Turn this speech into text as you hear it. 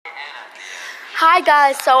Hi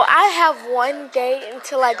guys, so I have one day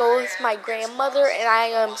until I go with my grandmother and I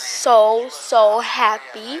am so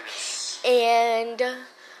happy. And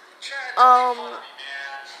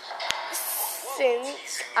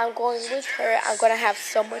since I'm going with her, I'm gonna have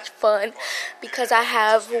so much fun because I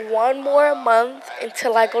have one more month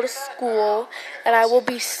until I go to school and I will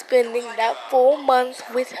be spending that full month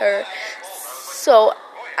with her. So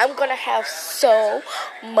I'm gonna have so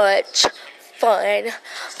much fun.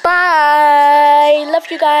 Bye. Love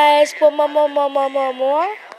you guys. More.